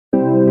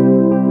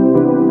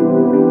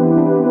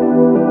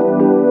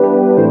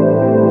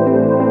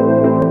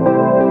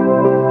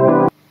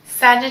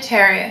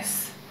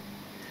Sagittarius.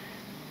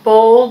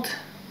 Bold,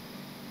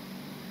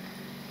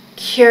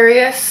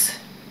 curious,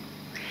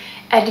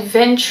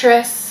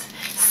 adventurous,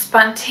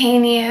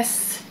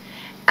 spontaneous,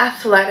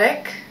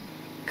 athletic,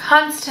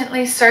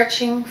 constantly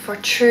searching for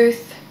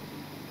truth.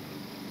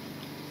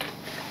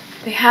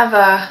 They have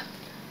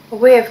a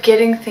way of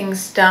getting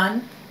things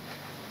done.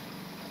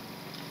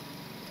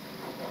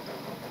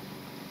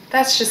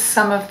 That's just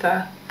some of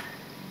the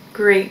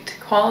great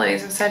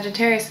qualities of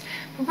Sagittarius.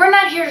 But we're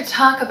not here to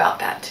talk about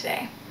that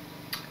today.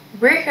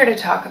 We're here to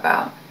talk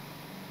about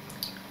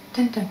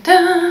dun, dun,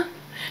 dun,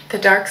 the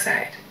dark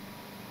side.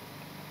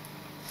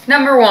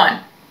 Number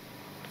 1,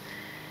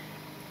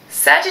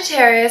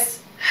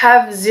 Sagittarius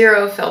have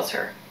zero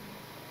filter.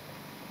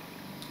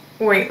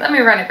 Wait, let me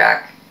run it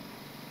back.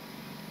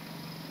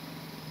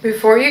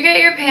 Before you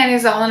get your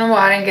panties all in a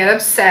wad and get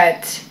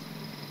upset,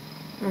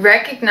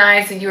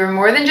 recognize that you are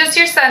more than just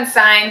your sun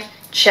sign.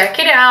 Check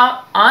it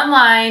out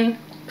online,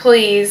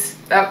 please.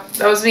 That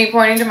was me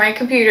pointing to my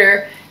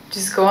computer.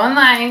 Just go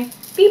online,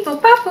 beep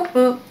boop bop boop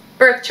boop,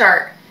 birth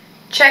chart.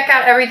 Check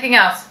out everything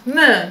else.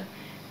 Moon,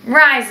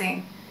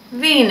 rising,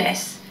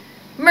 Venus,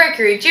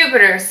 Mercury,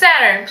 Jupiter,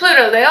 Saturn,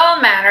 Pluto, they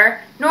all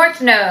matter.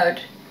 North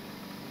node,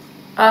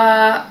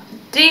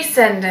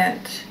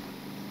 descendant,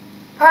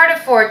 part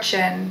of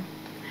fortune,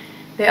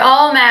 they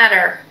all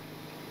matter.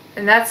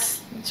 And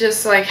that's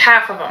just like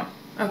half of them,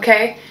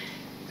 okay?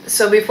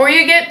 So before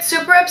you get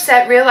super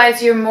upset,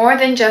 realize you're more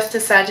than just a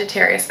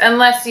Sagittarius.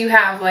 Unless you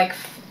have like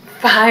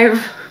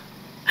 5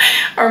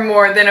 or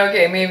more, then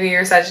okay, maybe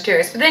you're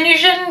Sagittarius. But then you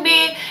shouldn't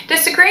be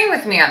disagreeing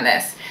with me on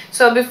this.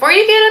 So before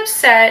you get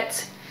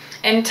upset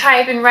and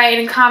type and write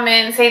and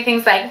comment and say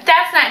things like,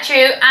 that's not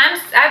true,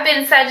 I've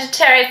been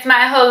Sagittarius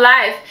my whole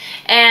life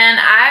and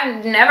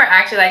I've never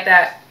acted like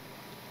that.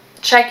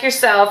 Check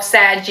yourself,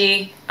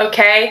 Saggy,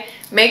 okay?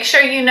 Make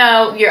sure you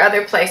know your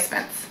other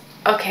placements.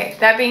 Okay,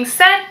 that being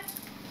said,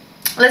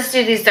 let's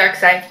do these dark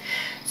sides.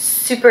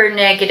 Super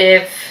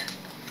negative,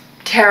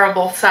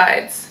 terrible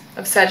sides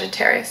of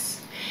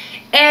Sagittarius.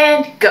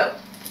 And go.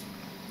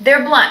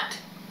 They're blunt.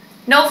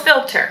 No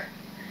filter.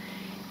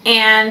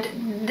 And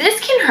this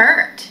can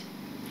hurt.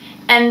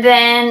 And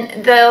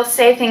then they'll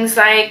say things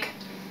like,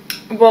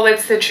 well,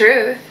 it's the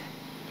truth.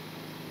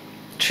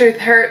 Truth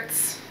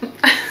hurts.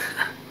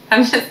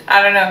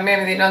 I don't know,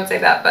 maybe they don't say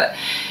that, but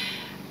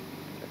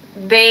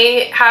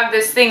they have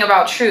this thing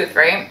about truth,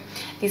 right?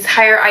 These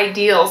higher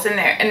ideals, and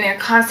they're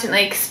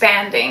constantly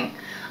expanding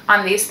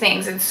on these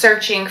things and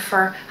searching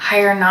for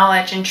higher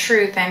knowledge and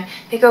truth, and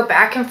they go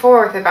back and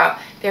forth about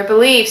their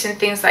beliefs and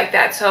things like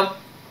that. So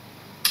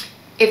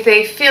if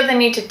they feel the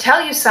need to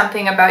tell you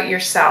something about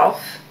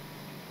yourself,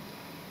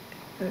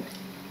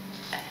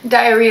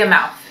 diarrhea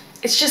mouth,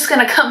 it's just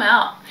gonna come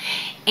out.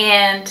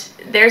 And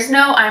there's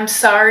no I'm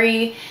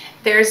sorry,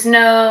 there's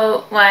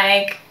no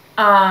like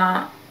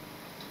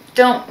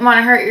don't want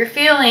to hurt your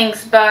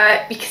feelings,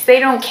 but because they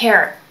don't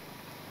care.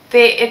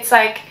 It's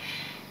like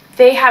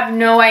they have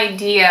no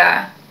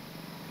idea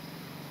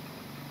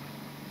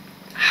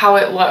how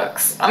it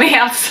looks on the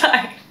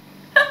outside.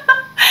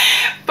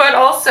 But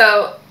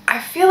also, I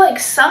feel like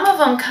some of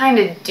them kind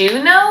of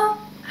do know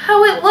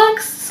how it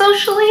looks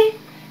socially.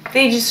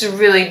 They just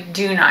really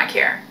do not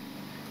care.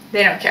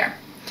 They don't care.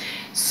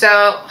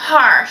 So,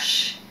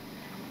 harsh,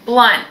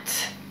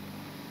 blunt,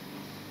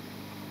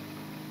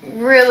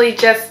 really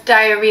just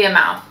diarrhea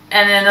mouth.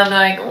 And then they'll be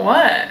like,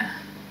 what?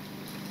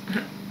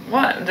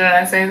 What? Did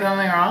I say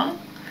something wrong?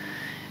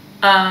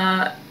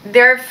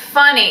 They're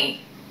funny.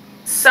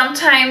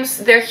 Sometimes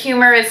their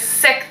humor is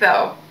sick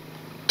though.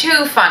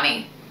 Too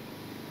funny.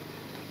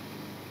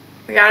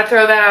 We gotta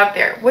throw that out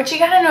there. What you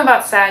gotta know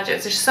about Sag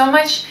is there's so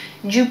much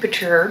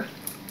Jupiter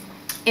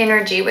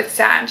energy with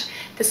Sag.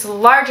 This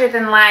larger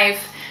than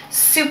life,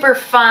 super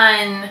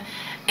fun,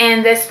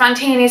 and this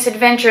spontaneous,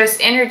 adventurous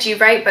energy,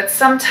 right? But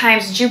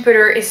sometimes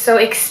Jupiter is so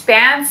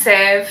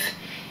expansive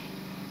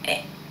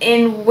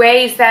in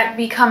ways that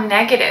become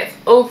negative.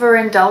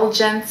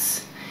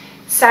 Overindulgence.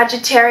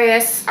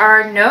 Sagittarius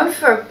are known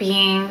for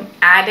being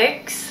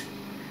addicts,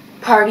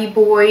 party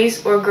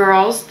boys or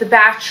girls, the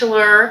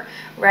bachelor,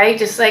 right?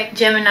 Just like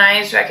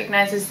Geminis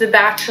recognizes the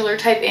bachelor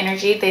type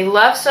energy. They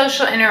love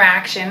social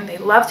interaction. They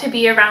love to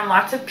be around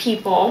lots of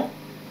people.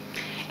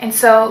 And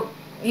so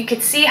you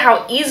could see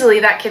how easily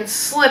that can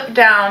slip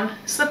down,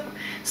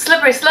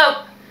 slippery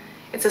slope.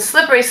 It's a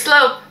slippery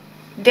slope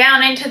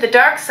down into the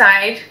dark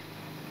side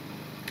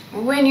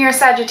when you're a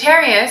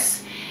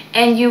Sagittarius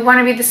and you want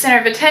to be the center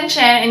of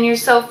attention and you're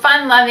so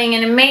fun-loving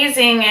and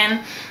amazing and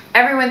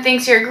everyone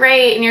thinks you're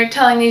great and you're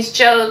telling these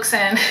jokes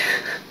and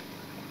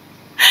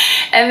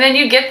and then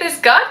you get this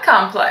God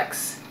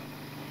complex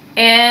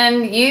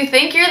and you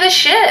think you're the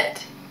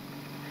shit.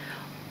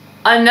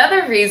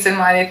 Another reason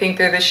why they think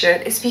they're the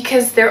shit is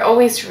because they're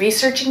always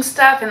researching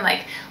stuff and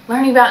like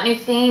learning about new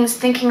things,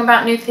 thinking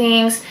about new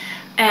things,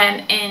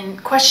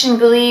 and questioning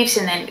beliefs,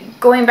 and then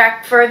going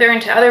back further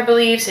into other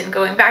beliefs and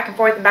going back and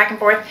forth and back and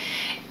forth.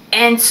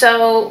 And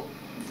so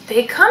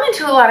they come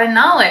into a lot of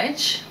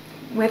knowledge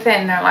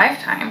within their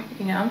lifetime,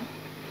 you know.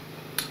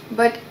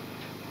 But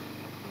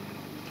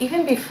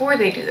even before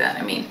they do that,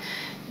 I mean,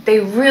 they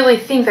really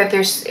think that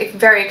they're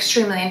very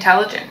extremely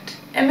intelligent.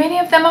 And many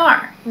of them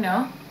are, you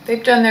know.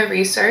 They've done their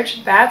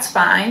research, that's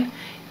fine,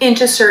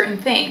 into certain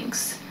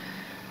things.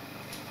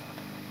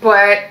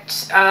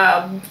 But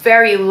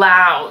very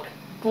loud,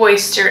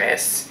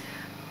 boisterous,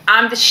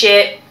 I'm the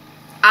shit,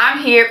 I'm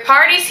here,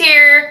 party's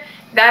here.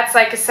 That's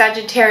like a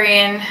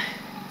Sagittarian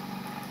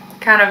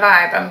kind of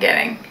vibe I'm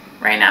getting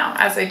right now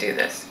as I do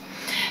this.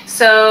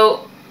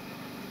 So,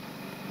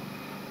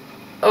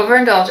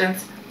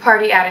 overindulgence,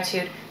 party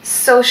attitude,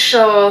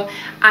 social,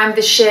 I'm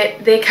the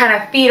shit. They kind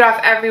of feed off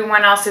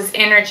everyone else's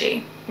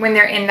energy when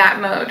they're in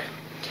that mode.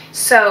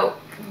 So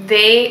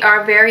they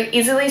are very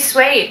easily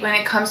swayed when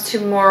it comes to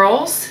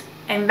morals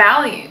and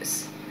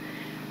values.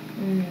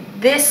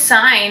 This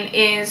sign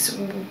is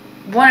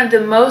one of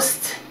the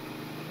most,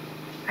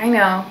 I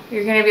know,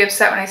 you're going to be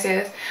upset when I say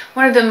this,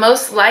 one of the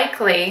most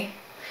likely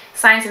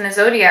signs in the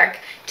zodiac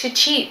to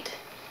cheat.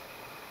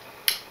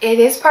 It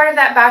is part of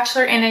that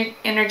bachelor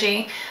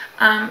energy,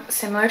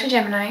 similar to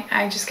Gemini.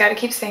 I just got to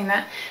keep saying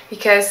that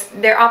because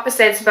they're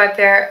opposites, but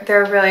they're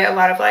really a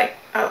lot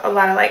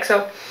alike.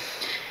 So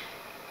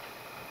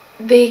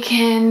they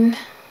can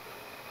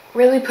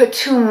really put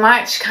too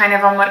much kind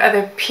of on what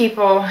other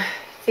people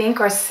think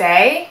or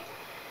say,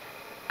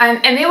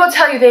 and they will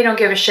tell you they don't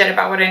give a shit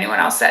about what anyone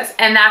else says,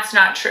 and that's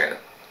not true.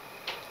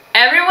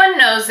 Everyone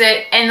knows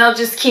it, and they'll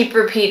just keep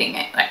repeating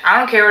it. Like, I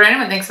don't care what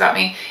anyone thinks about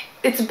me.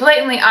 It's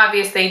blatantly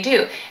obvious they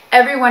do.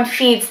 Everyone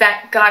feeds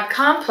that God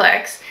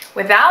complex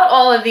without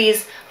all of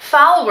these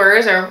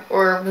followers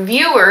or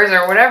viewers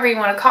or whatever you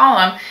want to call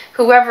them,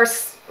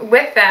 whoever's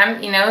with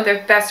them, you know,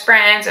 their best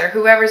friends or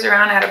whoever's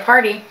around at a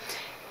party,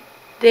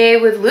 they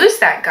would lose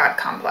that God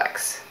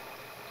complex,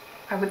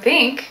 I would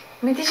think.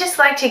 I mean, they just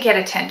like to get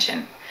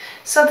attention.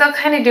 So they'll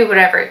kind of do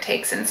whatever it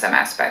takes in some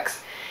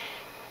aspects.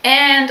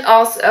 And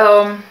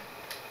also,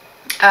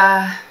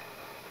 as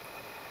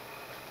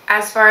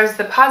far as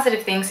the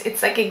positive things,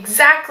 it's like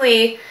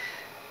exactly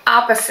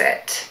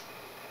opposite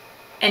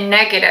and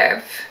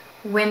negative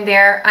when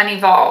they're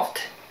unevolved,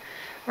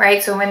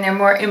 right? So when they're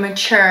more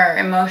immature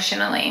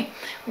emotionally,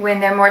 when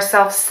they're more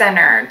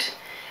self-centered,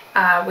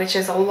 which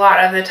is a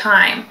lot of the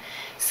time.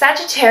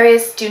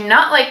 Sagittarius do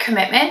not like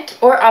commitment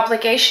or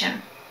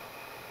obligation.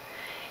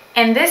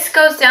 And this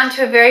goes down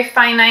to a very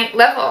finite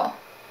level.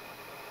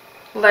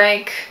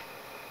 Like,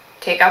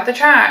 take out the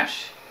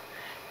trash.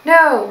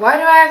 No, why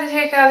do I have to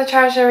take out the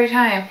trash every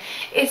time?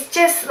 It's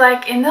just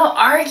like, and they'll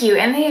argue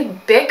and they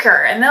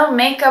bicker and they'll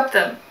make up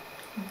the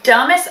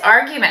dumbest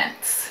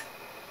arguments.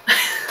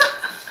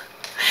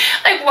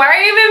 Like, why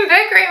are you even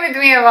bickering with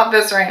me about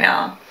this right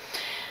now?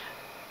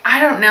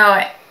 I don't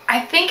know. I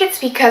think it's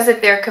because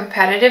of their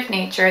competitive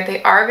nature.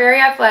 They are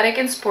very athletic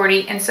and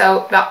sporty, and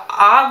so the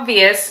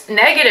obvious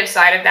negative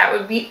side of that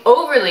would be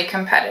overly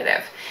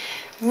competitive.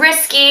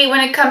 Risky when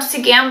it comes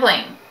to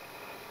gambling.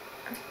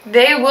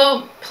 They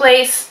will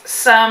place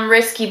some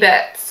risky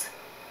bets.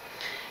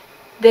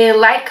 They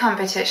like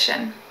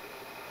competition.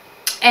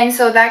 And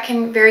so that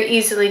can very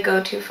easily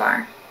go too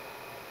far.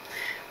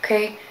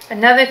 Okay,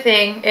 another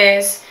thing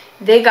is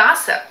they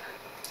gossip.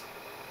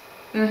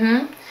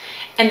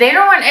 And they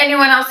don't want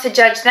anyone else to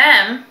judge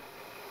them.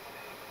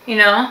 You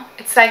know,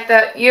 it's like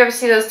you ever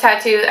see those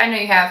tattoos? I know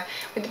you have,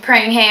 with the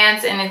praying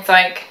hands, and it's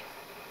like,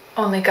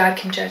 only God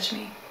can judge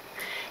me.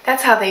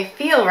 That's how they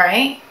feel,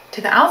 right?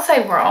 To the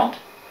outside world.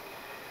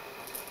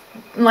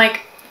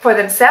 Like, for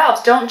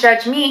themselves, don't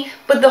judge me,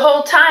 but the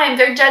whole time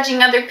they're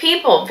judging other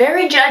people.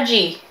 Very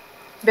judgy.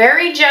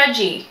 Very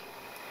judgy.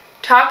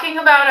 Talking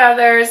about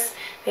others.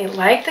 They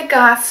like the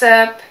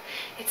gossip.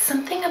 It's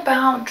something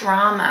about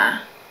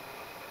drama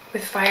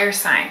with fire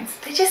signs.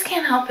 They just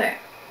can't help it.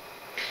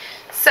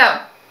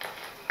 So,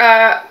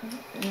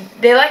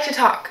 they like to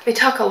talk. They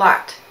talk a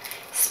lot.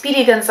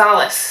 Speedy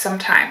Gonzalez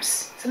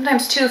sometimes.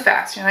 Sometimes too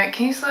fast. You're like,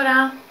 can you slow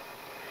down?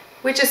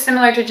 Which is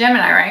similar to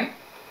Gemini, right?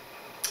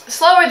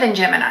 Slower than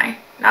Gemini.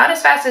 Not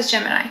as fast as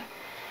Gemini.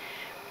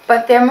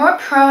 But they're more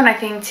prone, I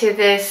think, to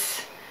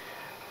this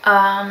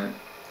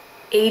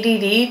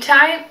ADD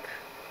type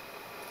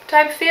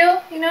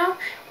feel, you know,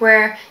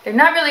 where they're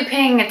not really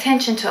paying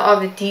attention to all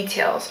the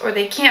details, or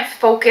they can't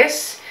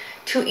focus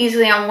too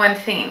easily on one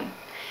thing.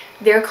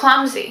 They're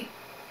clumsy.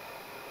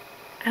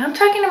 And I'm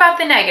talking about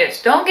the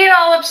negatives. Don't get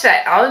all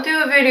upset. I'll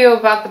do a video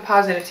about the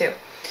positive too.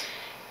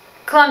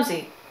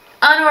 Clumsy,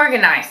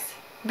 unorganized,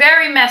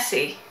 very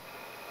messy,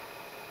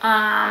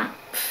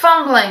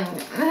 fumbling.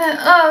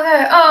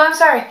 Oh, I'm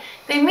sorry.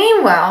 They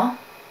mean well,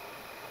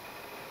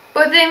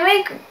 but they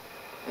make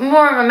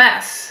more of a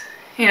mess,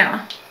 you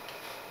know.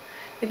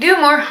 They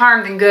do more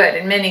harm than good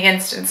in many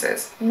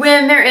instances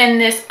when they're in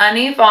this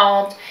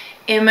unevolved,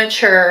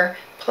 immature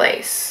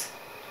place.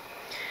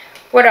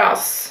 What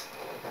else?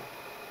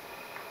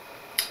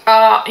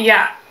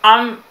 Yeah,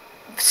 I'm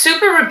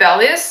super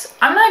rebellious.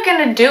 I'm not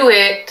gonna do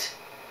it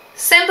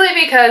simply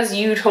because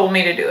you told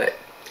me to do it.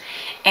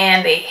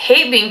 And they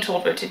hate being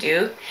told what to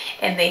do,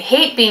 and they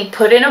hate being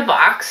put in a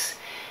box.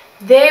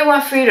 They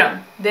want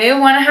freedom. They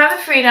want to have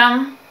the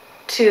freedom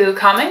to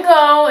come and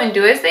go and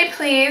do as they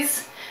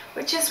please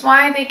which is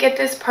why they get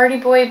this party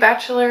boy,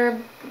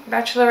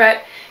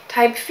 bachelorette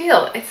type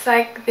feel. It's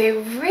like they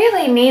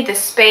really need the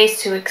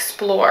space to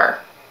explore.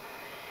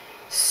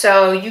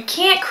 So you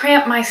can't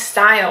cramp my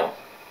style,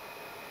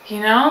 you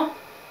know?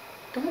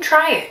 Don't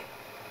try it.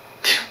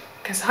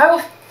 Because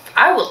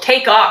I will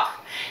take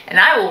off and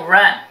I will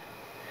run.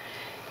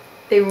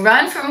 They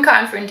run from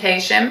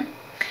confrontation.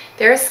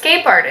 They're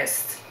escape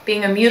artists,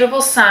 being a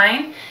mutable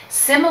sign,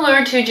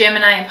 similar to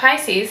Gemini and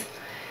Pisces.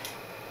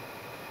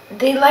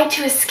 They like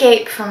to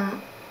escape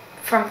from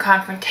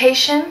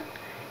confrontation.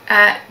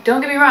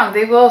 Don't get me wrong,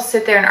 they will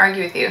sit there and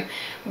argue with you,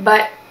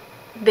 but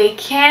they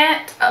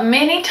can't,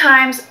 many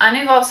times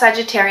un-envolved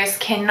Sagittarius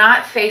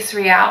cannot face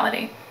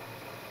reality.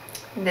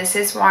 This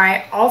is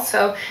why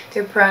also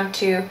they're prone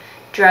to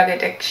drug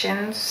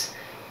addictions,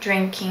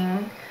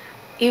 drinking,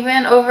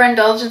 even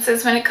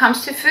overindulgences when it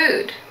comes to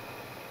food.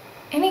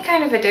 Any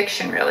kind of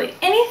addiction, really.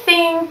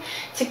 Anything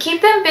to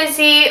keep them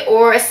busy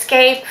or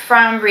escape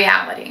from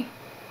reality.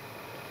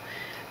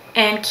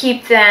 And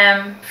keep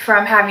them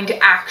from having to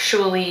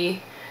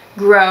actually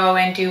grow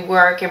and do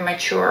work and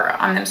mature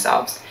on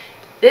themselves.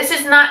 This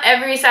is not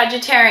every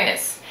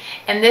Sagittarius.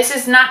 And this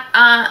is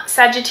not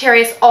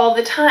Sagittarius all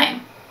the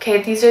time.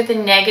 Okay, these are the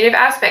negative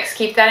aspects.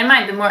 Keep that in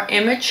mind. The more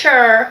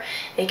immature,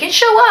 they can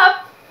show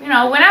up, you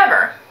know,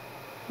 whenever.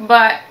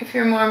 But if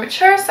you're more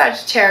mature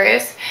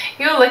Sagittarius,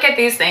 you'll look at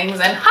these things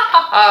and ha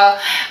ha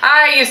ha,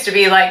 I used to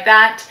be like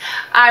that.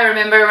 I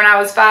remember when I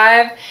was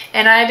 5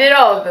 and I did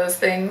all of those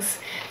things.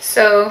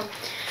 So,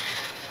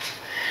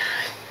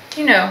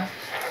 you know,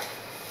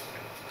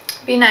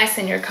 be nice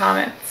in your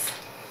comments.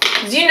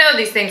 Because you know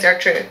these things are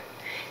true.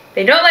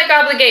 They don't like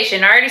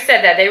obligation. I already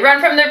said that. They run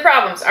from their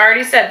problems. I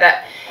already said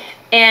that.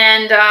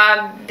 And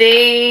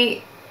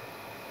they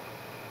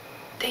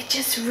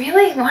just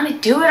really want to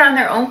do it on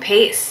their own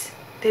pace.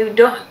 They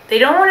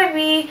don't want to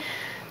be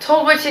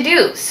told what to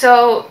do.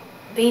 So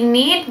they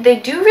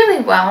do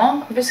really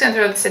well. I'm just going to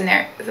throw this in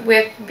there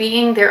with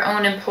being their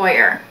own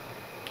employer.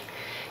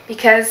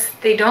 Because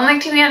they don't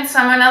like to be on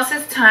someone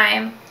else's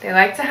time. They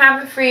like to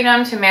have the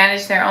freedom to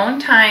manage their own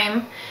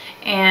time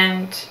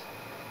and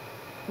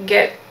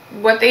get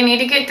what they need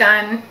to get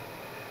done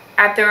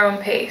at their own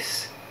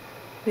pace.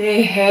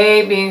 They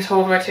hate being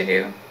told what to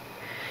do.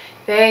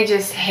 They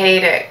just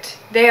hate it.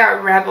 They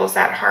are rebels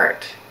at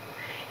heart.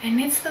 And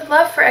it's the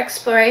love for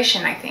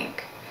exploration, I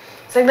think.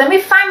 It's like, let me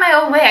find my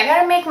own way. I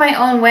gotta make my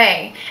own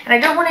way. And I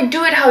don't want to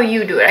do it how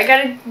you do it. I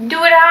gotta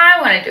do it how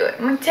I want to do it.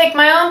 I'm gonna take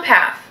my own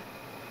path.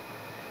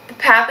 The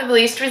path of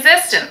least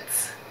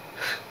resistance.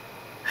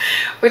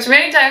 Which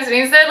many times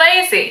means they're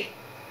lazy.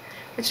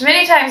 Which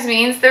many times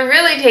means they're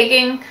really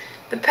taking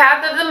the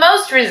path of the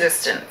most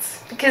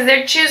resistance. Because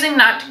they're choosing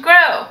not to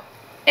grow.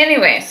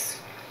 Anyways,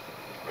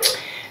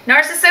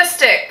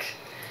 narcissistic,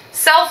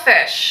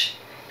 selfish,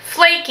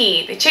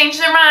 flaky, they change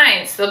their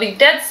minds. They'll be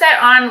dead set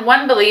on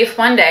one belief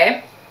one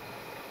day,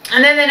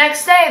 and then the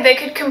next day they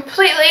could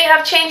completely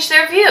have changed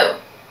their view.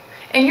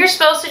 And you're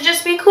supposed to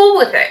just be cool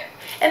with it.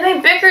 And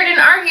they bickered and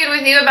argued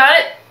with you about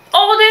it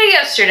all day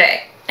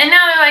yesterday. And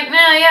now they're like,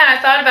 nah, yeah, I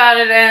thought about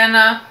it,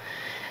 and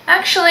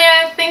actually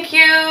I think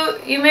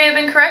you may have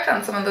been correct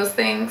on some of those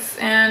things,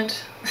 and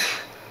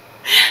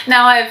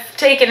now I've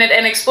taken it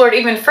and explored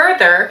even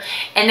further,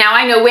 and now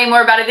I know way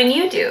more about it than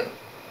you do.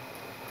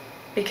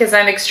 Because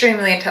I'm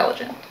extremely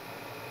intelligent.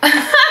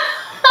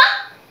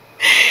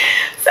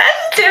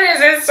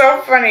 Sagittarius is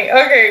so funny.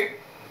 Okay.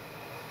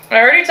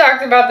 I already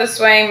talked about the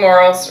swaying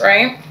morals,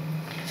 right?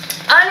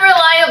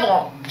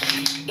 Unreliable.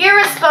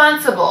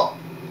 Irresponsible.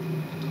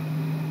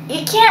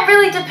 You can't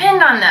really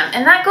depend on them.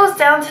 And that goes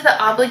down to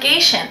the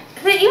obligation.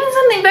 Even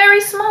something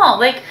very small.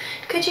 Like,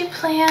 could you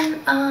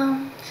plan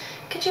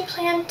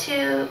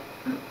to,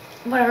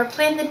 whatever,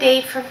 plan the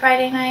date for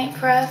Friday night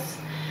for us?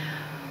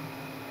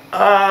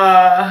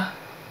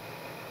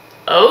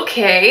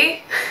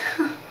 Okay.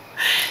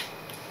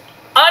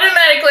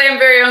 Automatically, I'm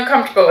very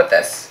uncomfortable with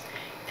this.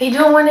 They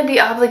don't want to be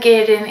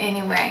obligated in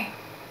any way.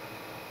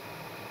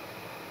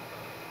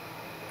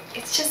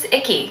 It's just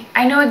icky.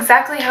 I know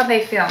exactly how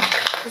they feel.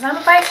 Because I'm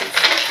a Pisces.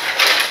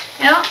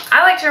 You know,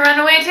 I like to run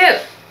away too.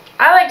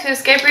 I like to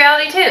escape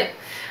reality too.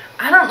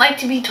 I don't like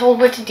to be told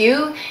what to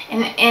do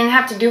and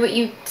have to do what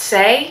you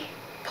say.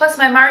 Plus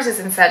my Mars is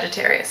in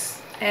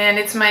Sagittarius. And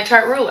it's my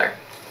chart ruler.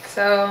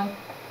 So,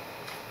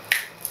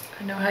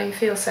 I know how you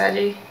feel,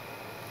 Saggy.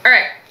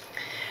 Alright.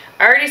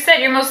 I already said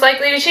you're most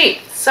likely to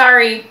cheat.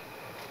 Sorry.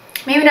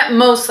 Maybe not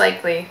most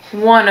likely.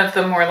 One of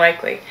the more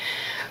likely.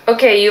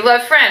 Okay, you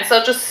love friends.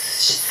 Social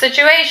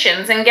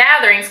situations and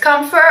gatherings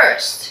come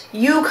first.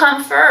 You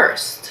come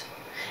first.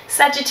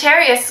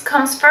 Sagittarius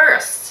comes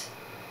first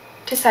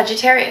to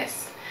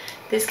Sagittarius.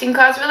 This can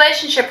cause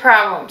relationship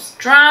problems,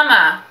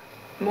 drama,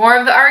 more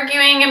of the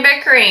arguing and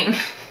bickering.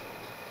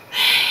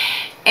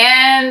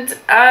 And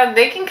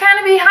they can kind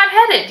of be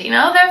hot-headed, you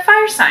know, they're a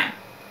fire sign.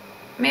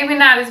 Maybe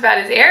not as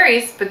bad as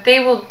Aries, but they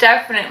will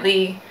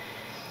definitely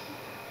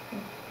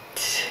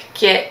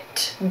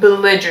get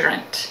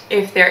belligerent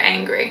if they're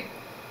angry.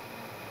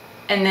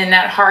 And then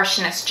that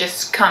harshness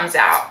just comes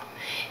out.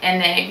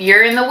 And then if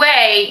you're in the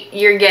way,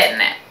 you're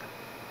getting it.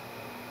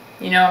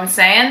 You know what I'm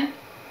saying?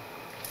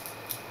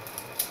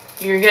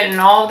 You're getting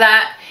all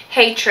that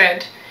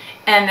hatred.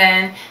 And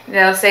then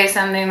they'll say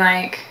something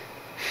like,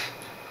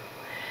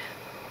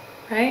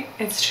 right?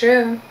 It's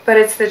true, but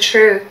it's the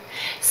truth.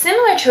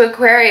 Similar to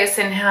Aquarius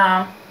in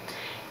how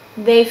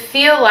they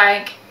feel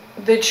like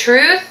the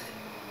truth,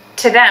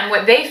 to them,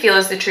 what they feel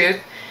is the truth,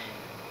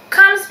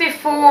 comes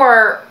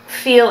before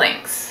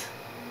feelings.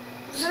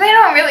 So they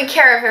don't really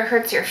care if it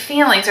hurts your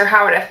feelings or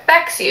how it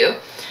affects you.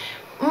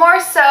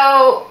 More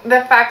so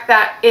the fact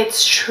that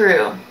it's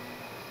true.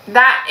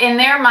 That, in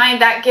their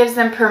mind, that gives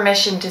them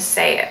permission to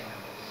say it.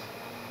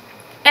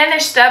 And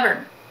they're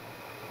stubborn.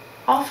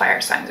 All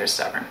fire signs are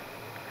stubborn.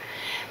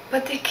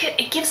 But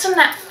it gives them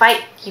that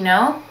fight, you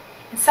know?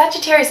 And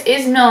Sagittarius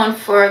is known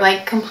for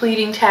like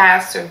completing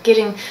tasks or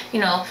getting, you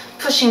know,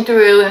 pushing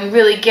through and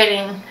really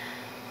getting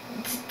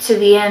to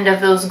the end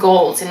of those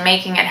goals and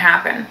making it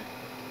happen.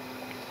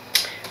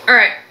 All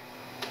right.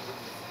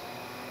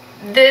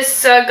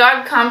 This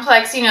God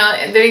complex, you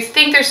know, they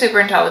think they're super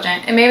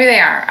intelligent, and maybe they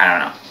are, I don't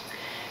know.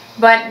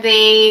 But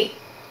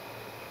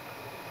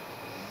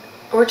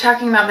we're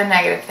talking about the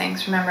negative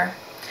things, remember?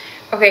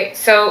 Okay,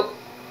 so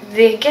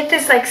they get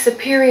this like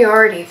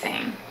superiority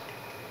thing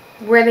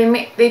where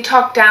they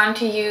talk down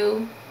to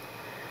you.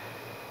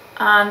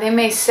 They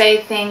may say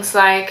things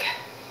like,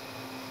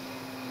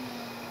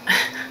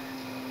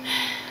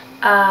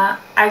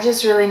 I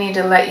just really need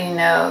to let you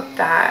know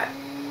that,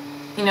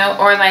 you know,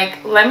 or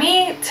like, let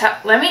me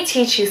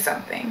teach you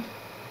something.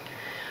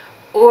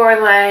 Or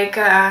like,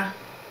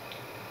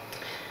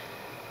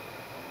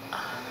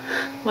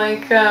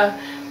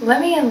 let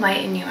me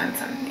enlighten you on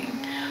something.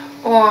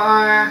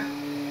 Or,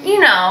 you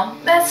know,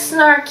 that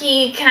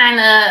snarky kind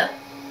of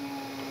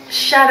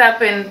shut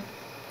up and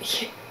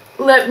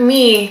let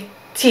me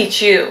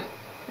teach you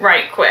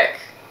right quick,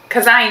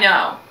 because I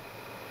know.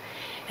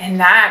 And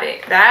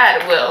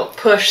that will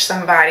push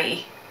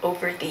somebody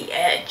over the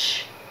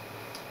edge.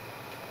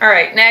 All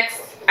right,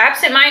 next,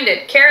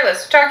 absent-minded,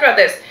 careless. We talked about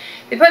this.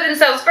 They put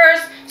themselves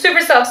first,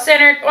 super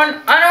self-centered,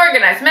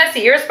 unorganized,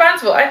 messy,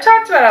 irresponsible. I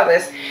talked about all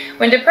this.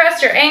 When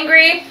depressed or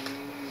angry,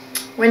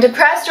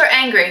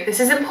 this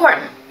is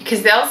important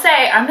because they'll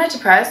say, I'm not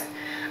depressed.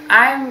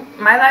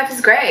 My life is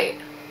great.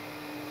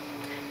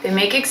 They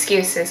make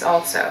excuses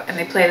also, and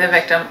they play the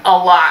victim a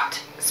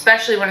lot,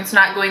 especially when it's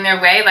not going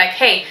their way. Like,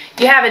 hey,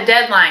 you have a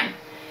deadline.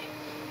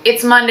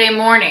 It's Monday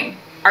morning.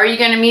 Are you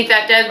going to meet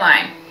that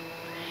deadline?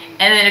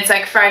 And then it's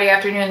like Friday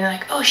afternoon, they're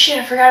like, oh shit,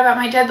 I forgot about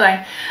my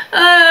deadline.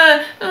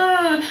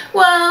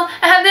 Well,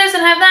 I have this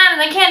and I have that,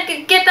 and I can't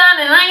get done,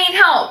 and I need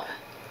help.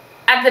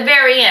 At the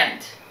very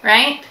end,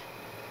 right?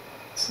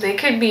 So they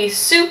could be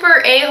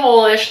super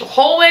a-hole-ish the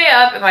whole way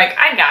up, and like,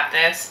 I got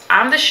this.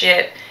 I'm the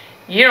shit.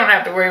 You don't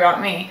have to worry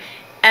about me.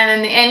 And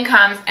then the end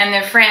comes, and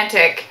they're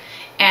frantic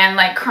and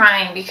like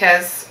crying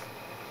because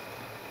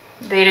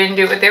they didn't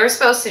do what they were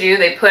supposed to do.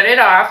 They put it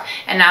off,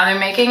 and now they're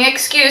making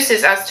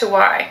excuses as to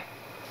why.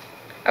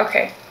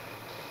 Okay.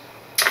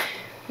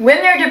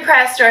 When they're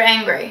depressed or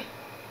angry,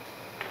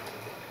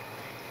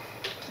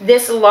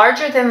 this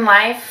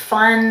larger-than-life,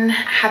 fun,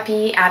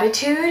 happy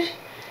attitude,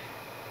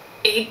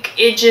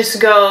 it just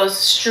goes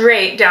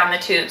straight down the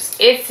tubes.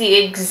 It's the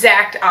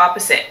exact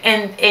opposite,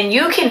 and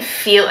you can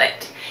feel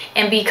it.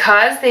 And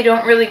because they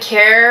don't really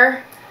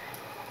care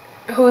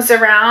who's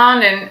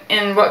around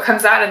and what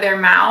comes out of their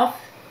mouth,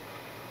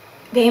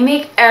 they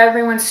make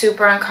everyone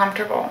super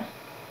uncomfortable.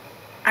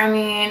 I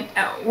mean,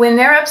 when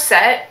they're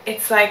upset,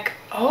 it's like,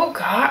 oh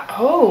God,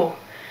 oh,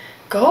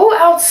 go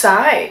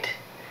outside.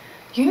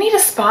 You need a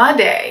spa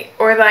day.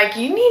 Or like,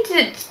 you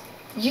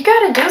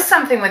gotta do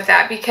something with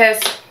that, because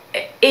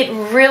it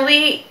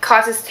really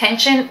causes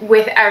tension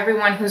with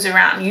everyone who's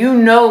around. You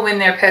know when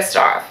they're pissed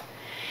off.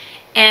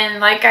 And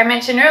like I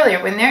mentioned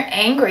earlier, when they're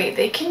angry,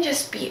 they can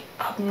just be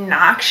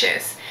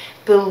obnoxious,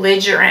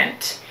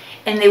 belligerent,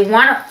 and they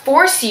want to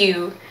force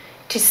you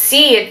to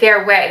see it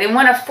their way. They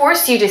want to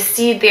force you to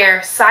see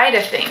their side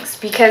of things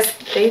because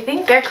they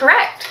think they're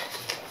correct.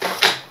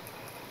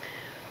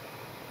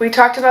 We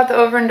talked about the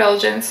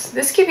overindulgence.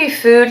 This could be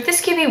food, this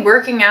could be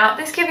working out,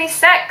 this could be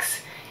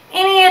sex,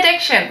 any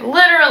addiction,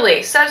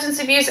 literally, substance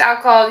abuse,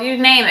 alcohol, you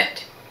name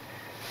it.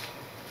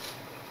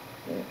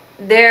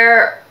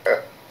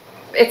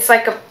 It's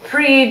like a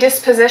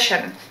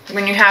predisposition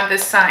when you have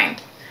this sign,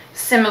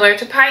 similar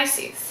to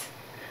Pisces.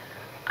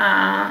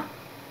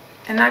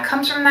 And that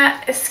comes from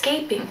that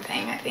escaping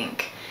thing, I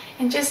think.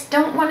 And just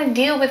don't want to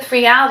deal with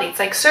reality. It's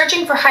like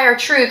searching for higher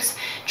truths,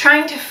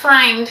 trying to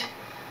find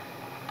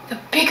the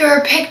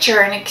bigger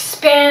picture and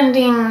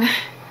expanding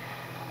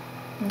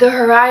the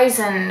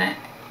horizon.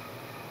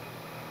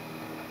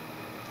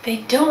 They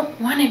don't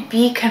want to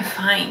be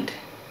confined.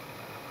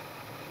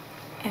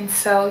 And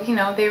so, you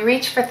know, they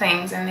reach for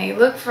things and they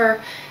look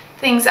for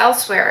things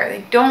elsewhere.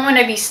 They don't want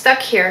to be stuck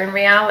here in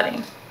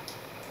reality.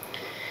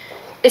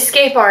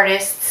 Escape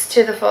artists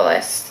to the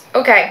fullest.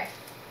 Okay.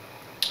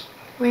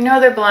 We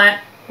know they're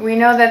blunt. We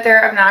know that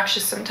they're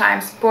obnoxious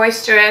sometimes.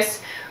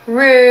 Boisterous,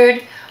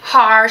 rude,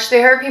 harsh.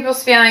 They hurt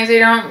people's feelings. They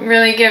don't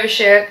really give a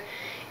shit.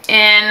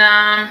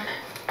 And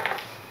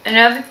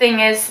another thing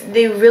is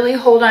they really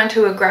hold on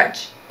to a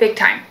grudge, big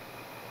time.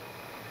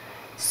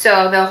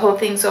 So they'll hold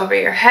things over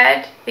your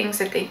head, things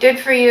that they did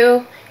for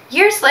you.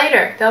 Years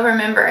later, they'll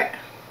remember it.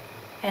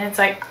 And it's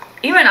like,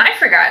 even I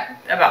forgot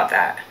about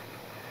that.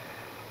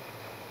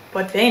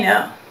 But they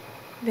know.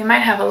 They might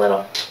have a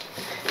little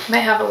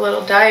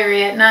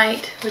diary at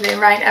night where they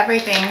write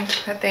everything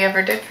that they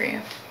ever did for you.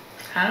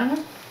 I don't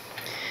know.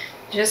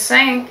 Just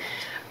saying.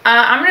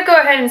 I'm going to go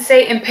ahead and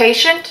say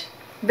impatient.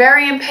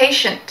 Very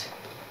impatient.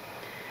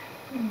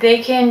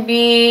 They can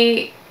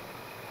be,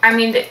 I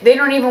mean, they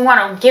don't even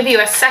want to give you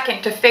a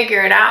second to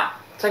figure it out.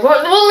 It's like,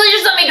 well,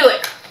 just let me do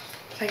it.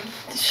 It's like,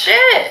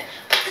 shit.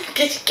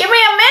 Just give me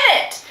a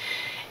minute.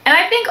 And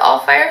I think all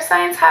fire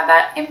signs have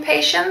that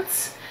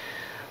impatience.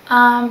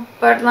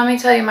 But let me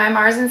tell you, my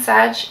Mars and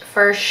Sag,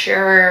 for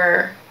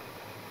sure.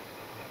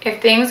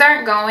 If things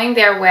aren't going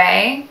their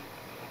way,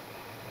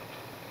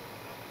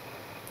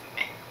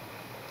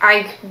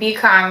 I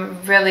become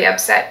really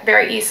upset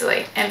very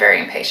easily and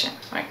very impatient.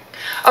 Like,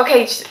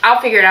 okay,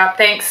 I'll figure it out.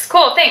 Thanks.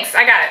 Cool, thanks.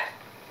 I got it.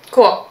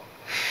 Cool.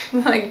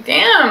 Like,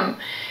 damn.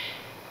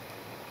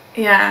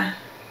 Yeah,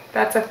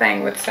 that's a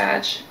thing with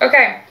Sag.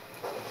 Okay.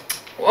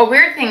 A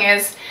weird thing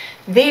is,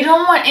 they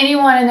don't want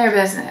anyone in their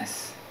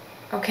business.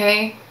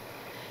 Okay?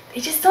 They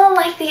just don't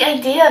like the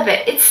idea of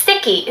it. It's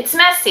sticky. It's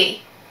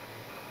messy.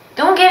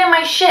 Don't get in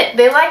my shit.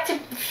 They like to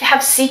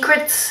have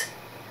secrets.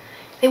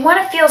 They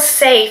want to feel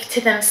safe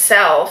to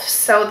themselves.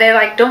 So they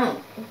like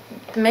don't,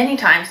 many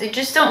times, they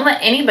just don't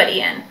let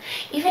anybody in.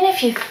 Even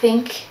if you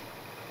think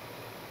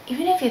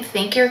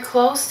you're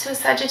close to a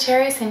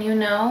Sagittarius and you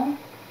know,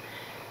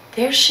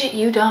 there's shit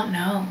you don't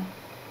know.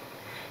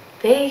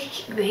 They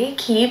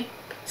keep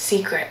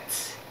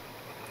secrets.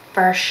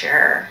 For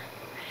sure.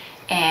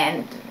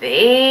 And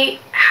they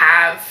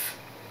have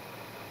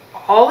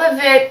all of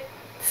it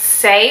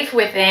safe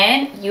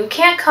within. You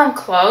can't come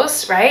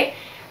close, right?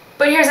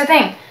 But here's the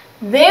thing.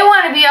 They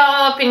want to be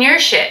all up in your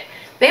shit.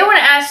 They want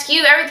to ask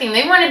you everything.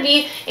 They want to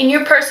be in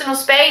your personal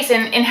space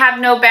and have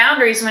no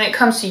boundaries when it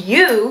comes to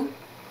you.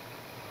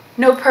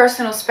 No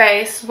personal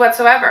space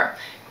whatsoever.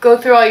 Go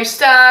through all your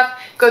stuff.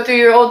 Go through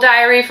your old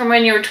diary from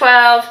when you were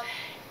 12.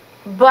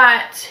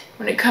 But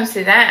when it comes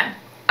to them,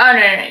 oh,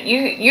 no.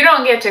 You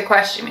don't get to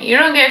question me. You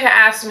don't get to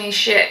ask me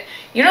shit.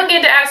 You don't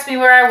get to ask me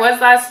where I was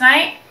last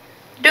night.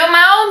 Do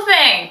my own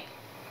thing.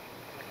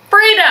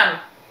 Freedom.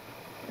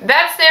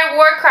 That's their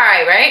war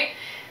cry, right?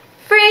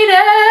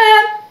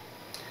 Freedom.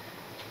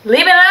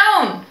 Leave me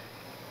alone.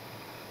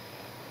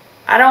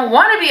 I don't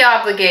want to be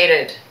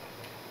obligated.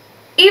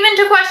 Even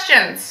to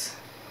questions.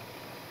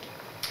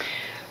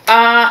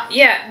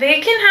 Yeah,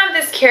 they can have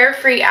this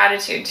carefree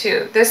attitude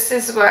too. This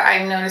is what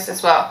I've noticed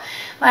as well.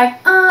 Like,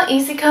 oh,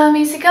 easy come,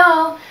 easy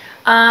go.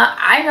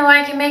 I know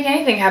I can make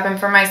anything happen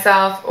for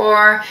myself,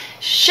 or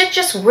shit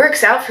just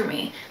works out for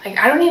me. Like,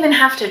 I don't even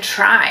have to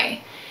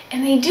try.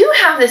 And they do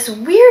have this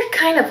weird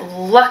kind of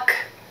luck.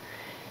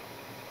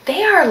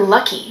 They are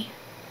lucky.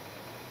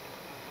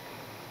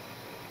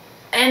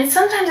 And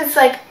sometimes it's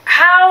like,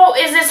 how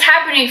is this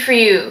happening for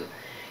you?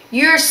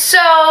 You're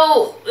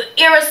so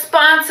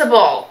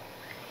irresponsible.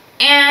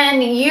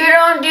 And you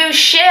don't do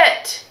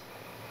shit.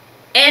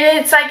 And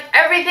it's like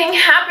everything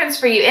happens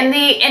for you. And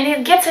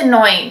it gets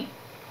annoying.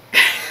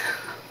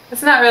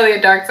 It's not really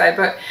a dark side,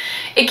 but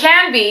it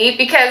can be,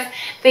 because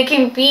they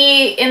can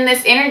be in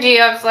this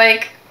energy of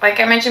like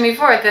I mentioned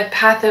before, the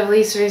path of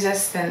least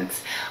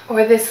resistance.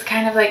 Or this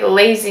kind of like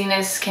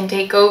laziness can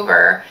take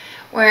over,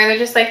 where they're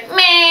just like,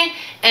 meh,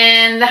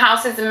 and the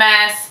house is a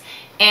mess,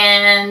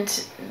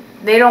 and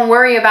they don't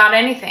worry about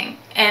anything.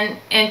 And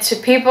to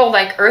people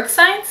like earth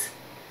signs,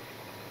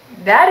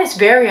 that is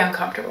very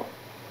uncomfortable.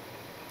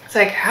 It's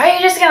like, how are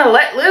you just going to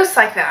let loose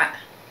like that?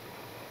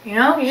 You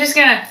know, you're just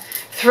going to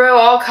throw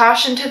all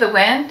caution to the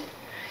wind.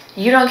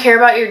 You don't care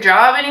about your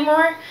job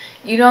anymore.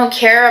 You don't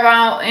care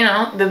about, you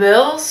know, the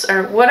bills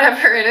or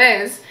whatever it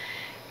is.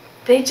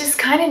 They just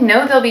kind of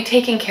know they'll be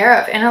taken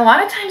care of. And a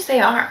lot of times they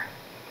are.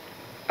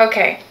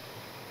 Okay.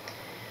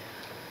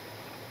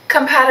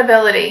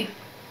 Compatibility.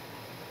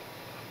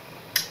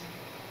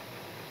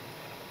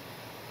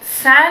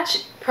 Sag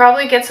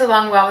probably gets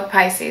along well with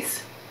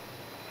Pisces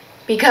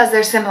because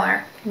they're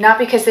similar, not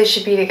because they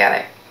should be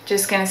together.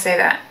 Just gonna say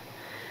that.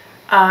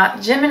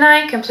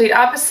 Gemini, complete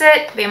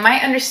opposite. They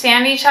might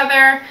understand each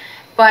other,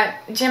 but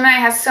Gemini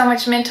has so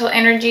much mental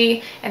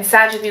energy and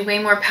Sag would be way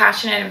more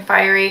passionate and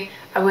fiery.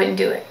 I wouldn't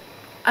do it.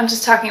 I'm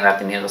just talking about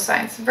the mutable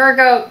signs.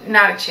 Virgo,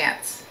 not a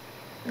chance.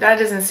 That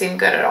doesn't seem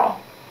good at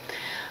all.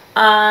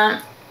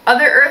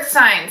 Other earth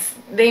signs,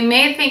 they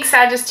may think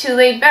Sag is too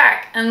laid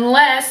back,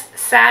 unless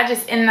Sag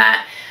is in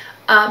that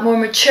more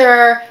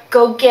mature,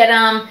 go get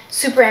 'em,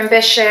 super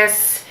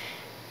ambitious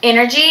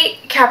energy.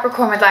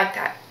 Capricorn would like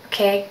that.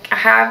 Okay,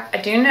 I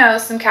do know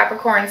some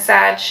Capricorn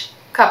Sag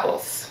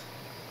couples,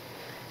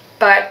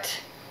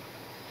 but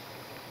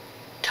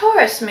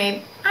Taurus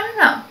I don't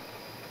know.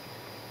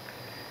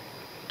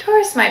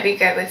 Taurus might be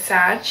good with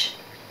Sag.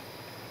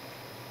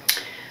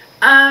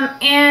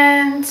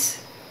 And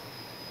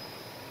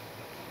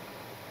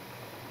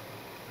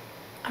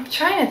I'm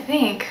trying to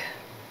think.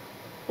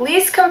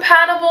 Least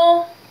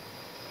compatible,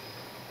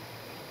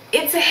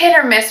 it's a hit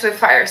or miss with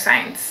fire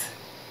signs.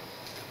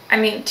 I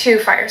mean, 2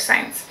 fire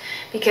signs.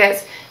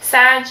 Because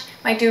Sag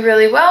might do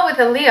really well with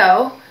a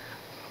Leo,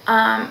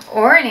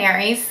 or an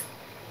Aries,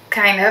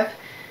 kind of,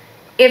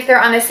 if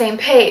they're on the same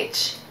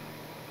page.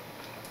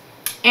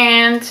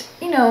 And,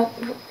 you know,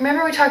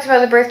 remember we talked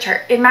about the birth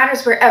chart. It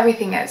matters where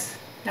everything is,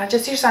 not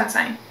just your sun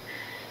sign.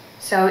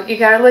 So you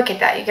got to look at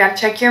that. You got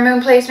to check your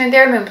moon placement,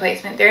 their moon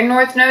placement, their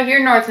north node,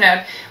 your north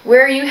node.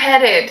 Where are you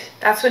headed?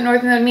 That's what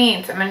north node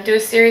means. I'm going to do a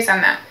series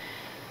on that.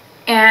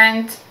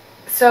 And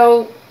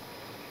so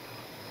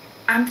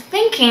I'm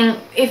thinking,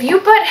 if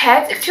you butt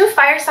heads, if 2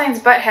 fire signs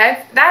butt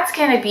heads, that's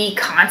going to be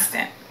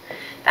constant.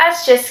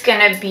 That's just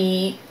going to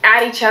be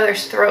at each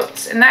other's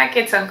throats, and that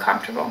gets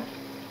uncomfortable.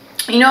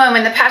 You know, and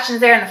when the passion's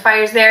there and the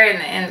fire's there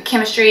and the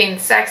chemistry and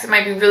sex, it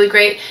might be really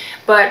great.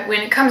 But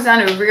when it comes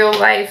down to real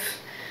life,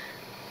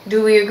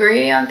 do we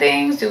agree on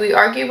things? Do we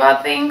argue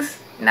about things?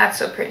 Not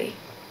so pretty.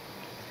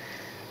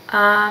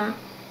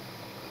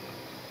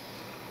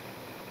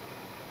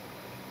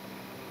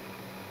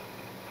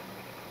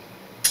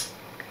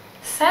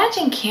 Sag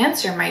and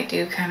Cancer might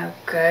do kind of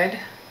good.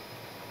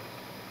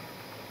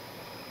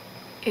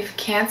 If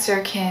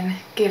Cancer can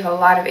give a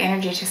lot of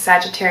energy to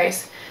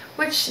Sagittarius,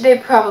 which they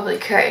probably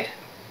could.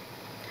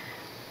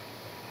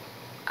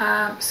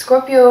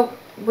 Scorpio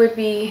would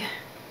be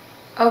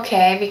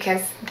okay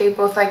because they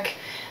both like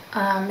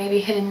maybe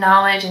hidden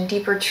knowledge and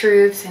deeper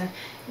truths and,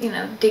 you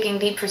know, digging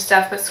deep for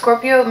stuff. But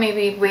Scorpio may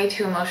be way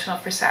too emotional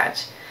for Sag.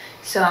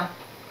 So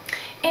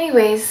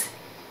anyways,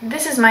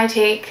 this is my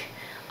take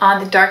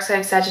on the dark side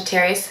of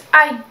Sagittarius.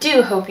 I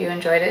do hope you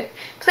enjoyed it.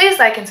 Please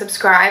like and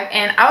subscribe,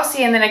 and I'll see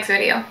you in the next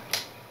video.